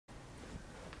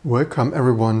Welcome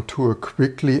everyone to a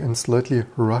quickly and slightly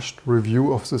rushed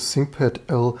review of the ThinkPad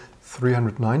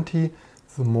L390,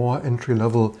 the more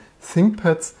entry-level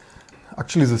ThinkPads.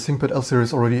 Actually, the ThinkPad L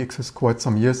series already exists quite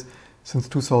some years, since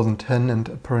 2010, and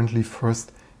apparently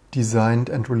first designed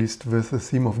and released with the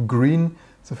theme of green.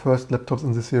 The first laptops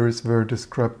in the series were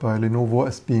described by Lenovo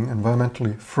as being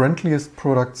environmentally friendliest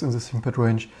products in the ThinkPad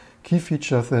range. Key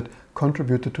features that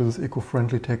contributed to this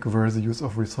eco-friendly take were the use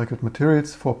of recycled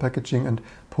materials for packaging and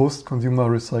post-consumer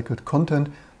recycled content,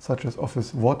 such as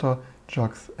office water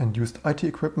jugs and used IT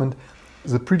equipment.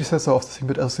 The predecessor of the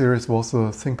ThinkPad L series was the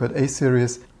ThinkPad A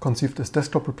series, conceived as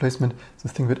desktop replacement. The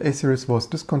ThinkPad A series was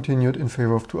discontinued in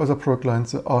favor of two other product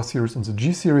lines, the R series and the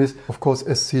G series. Of course,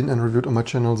 as seen and reviewed on my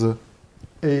channel, the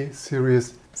A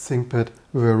series ThinkPad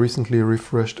were recently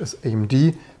refreshed as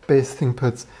AMD-based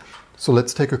ThinkPads. So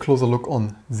let's take a closer look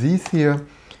on these here.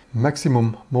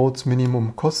 Maximum modes,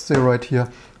 minimum costs they right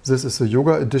here. This is the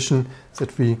Yoga edition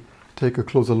that we take a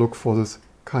closer look for this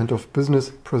kind of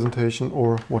business presentation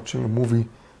or watching a movie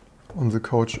on the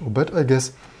couch or bed, I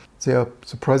guess. They are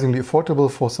surprisingly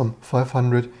affordable for some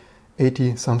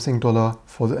 $580 something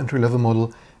for the entry-level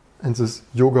model, and this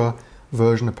Yoga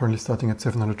version apparently starting at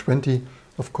 $720.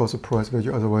 Of course, a price where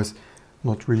you otherwise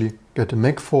not really get a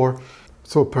Mac for.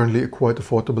 So apparently a quite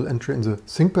affordable entry in the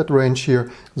ThinkPad range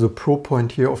here. The pro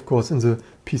point here, of course, in the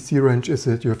PC range is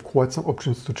that you have quite some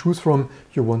options to choose from.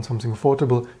 You want something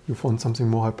affordable, you want something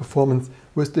more high performance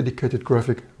with dedicated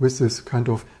graphic, with this kind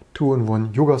of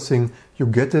two-in-one yoga thing. You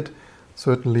get it.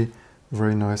 Certainly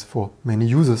very nice for many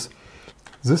users.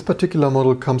 This particular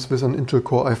model comes with an Intel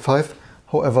Core i5.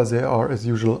 However, there are, as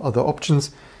usual, other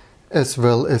options, as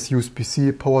well as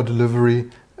USB-C power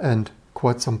delivery and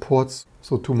quite some ports.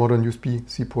 So two modern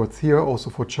USB-C ports here, also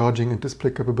for charging and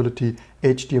display capability,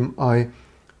 HDMI,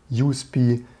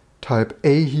 USB Type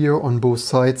A here on both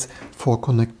sides for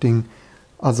connecting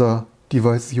other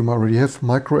devices you might already have,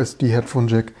 micro SD headphone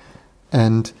jack,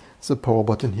 and the power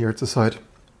button here at the side.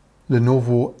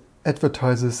 Lenovo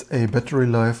advertises a battery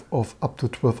life of up to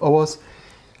 12 hours.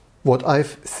 What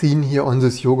I've seen here on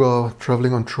this Yoga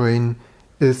traveling on train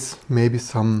is maybe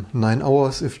some 9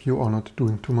 hours if you are not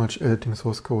doing too much editing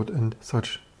source code and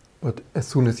such. But as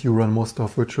soon as you run more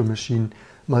stuff, virtual machine,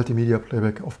 multimedia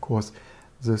playback, of course,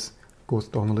 this goes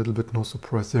down a little bit, no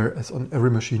surprise there, as on every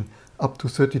machine. Up to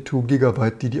 32 GB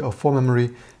DDR4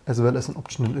 memory, as well as an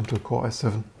optional Intel Core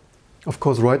i7. Of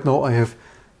course, right now I have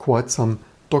quite some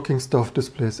docking stuff,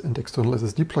 displays and external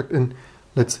SSD plugged in.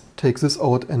 Let's take this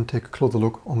out and take a closer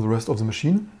look on the rest of the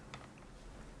machine.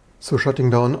 So shutting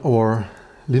down our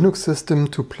Linux system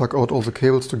to plug out all the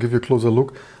cables to give you a closer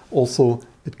look. Also,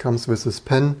 it comes with this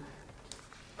pen,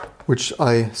 which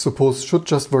I suppose should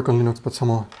just work on Linux, but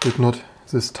somehow did not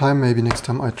this time. Maybe next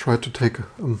time I try to take a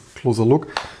closer look.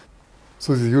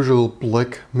 So the usual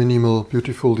black, minimal,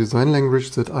 beautiful design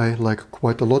language that I like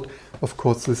quite a lot. Of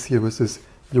course, this here with this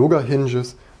yoga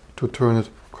hinges to turn it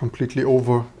completely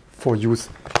over for use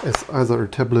as either a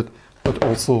tablet, but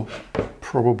also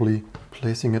probably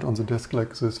placing it on the desk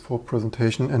like this for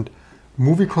presentation and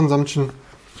movie consumption.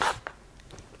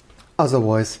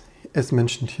 Otherwise, as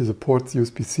mentioned here, the ports,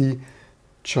 USB-C,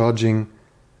 charging,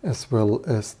 as well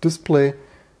as display,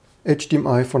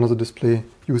 HDMI for another display,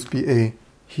 USB-A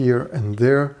here and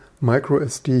there, micro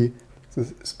SD,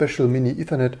 the special mini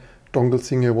Ethernet dongle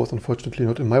thing here was unfortunately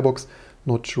not in my box.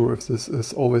 Not sure if this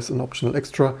is always an optional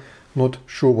extra. Not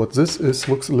sure what this is.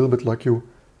 Looks a little bit like you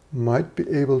might be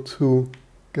able to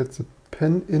get the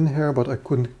pen in here, but I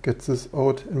couldn't get this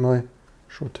out in my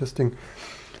short testing.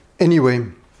 Anyway,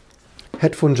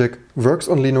 headphone jack works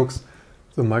on Linux,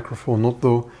 the microphone not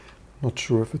though. Not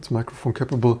sure if it's microphone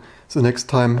capable. The next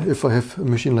time, if I have a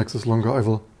machine like this longer, I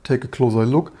will take a closer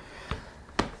look.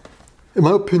 In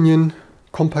my opinion,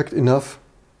 compact enough,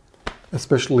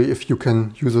 especially if you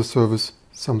can user service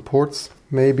some ports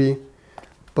maybe,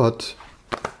 but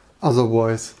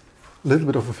otherwise a little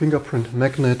bit of a fingerprint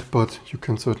magnet, but you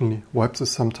can certainly wipe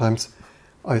this sometimes.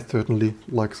 I certainly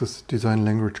like this design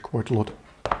language quite a lot.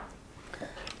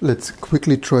 Let's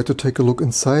quickly try to take a look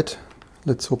inside.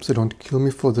 Let's hope they don't kill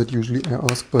me for that. Usually I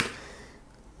ask, but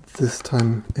this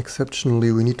time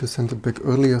exceptionally we need to send it back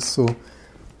earlier, so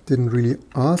didn't really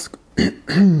ask.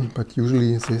 But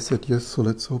usually they said yes, so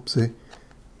let's hope they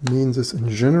mean this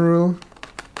in general.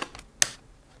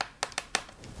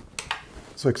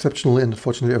 So exceptionally and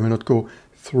unfortunately I will not go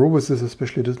through with this,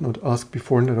 especially did not ask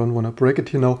before, and I don't want to break it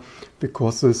here now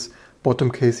because this bottom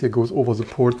case here goes over the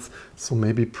ports, so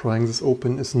maybe prying this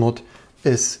open is not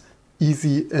as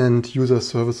easy and user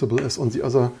serviceable as on the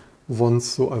other ones,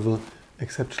 so I will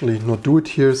exceptionally not do it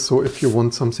here. So if you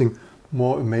want something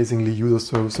more amazingly user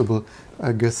serviceable.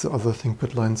 I guess the other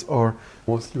ThinkPad lines are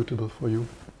more suitable for you.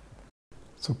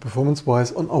 So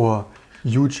performance-wise, on our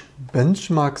huge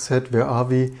benchmark set, where are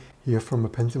we? Here from a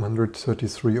Pentium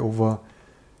 133 over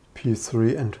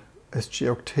P3 and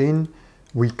SG Octane.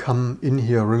 We come in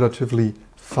here relatively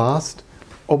fast.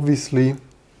 Obviously,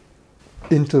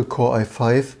 Intel Core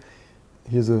i5,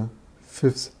 here's a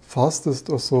fifth fastest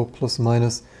or so, plus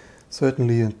minus.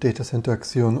 Certainly a data center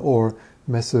Xeon or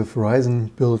massive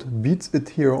Ryzen build beats it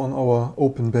here on our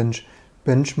open bench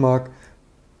benchmark.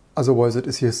 Otherwise, it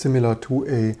is here similar to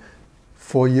a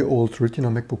 4-year-old Retina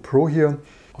MacBook Pro here.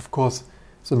 Of course,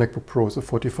 the MacBook Pro is a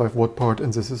 45 watt part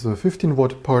and this is a 15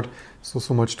 watt part.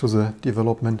 So much to the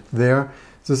development there.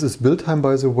 This is build time,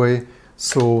 by the way.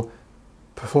 So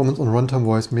performance on runtime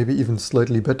wise, maybe even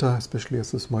slightly better, especially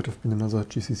as this might have been another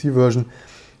GCC version.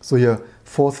 So yeah,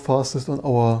 fourth fastest on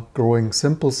our growing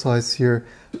sample size here.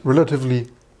 Relatively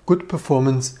good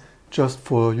performance just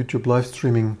for YouTube live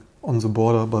streaming on the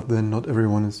border, but then not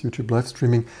everyone is YouTube live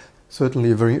streaming.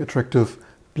 Certainly a very attractive,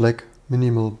 black,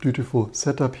 minimal, beautiful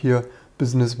setup here,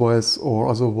 business-wise or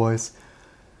otherwise.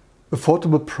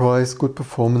 Affordable price, good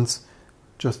performance.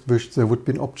 Just wish there would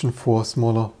be an option for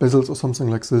smaller bezels or something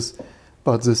like this.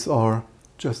 But these are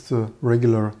just the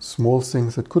regular small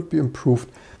things that could be improved.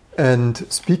 And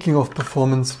speaking of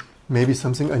performance, maybe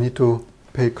something I need to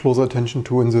pay closer attention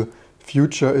to in the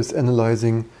future is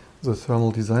analyzing the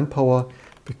thermal design power.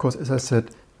 Because as I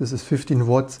said, this is 15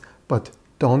 watts, but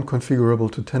down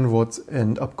configurable to 10 watts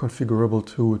and up configurable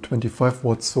to 25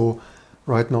 watts. So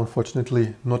right now,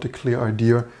 unfortunately, not a clear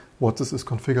idea what this is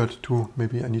configured to.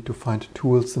 Maybe I need to find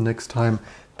tools the next time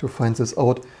to find this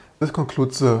out. This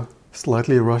concludes the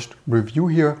slightly rushed review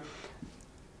here.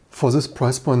 For this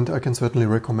price point, I can certainly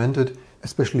recommend it,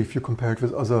 especially if you compare it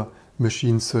with other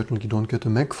machines. Certainly you don't get a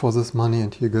Mac for this money,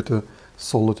 and here you get a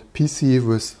solid PC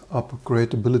with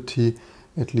upgradability,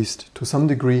 at least to some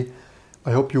degree.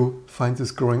 I hope you find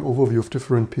this growing overview of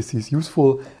different PCs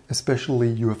useful, especially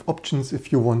you have options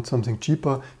if you want something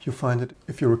cheaper, you find it.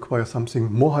 If you require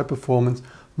something more high performance,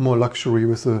 more luxury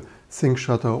with a Think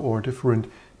shutter or different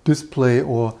display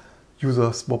or user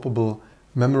swappable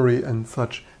memory and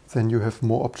such, then you have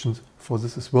more options for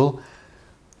this as well.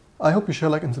 I hope you share,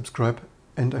 like and subscribe,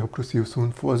 and I hope to see you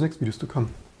soon for the next videos to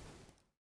come.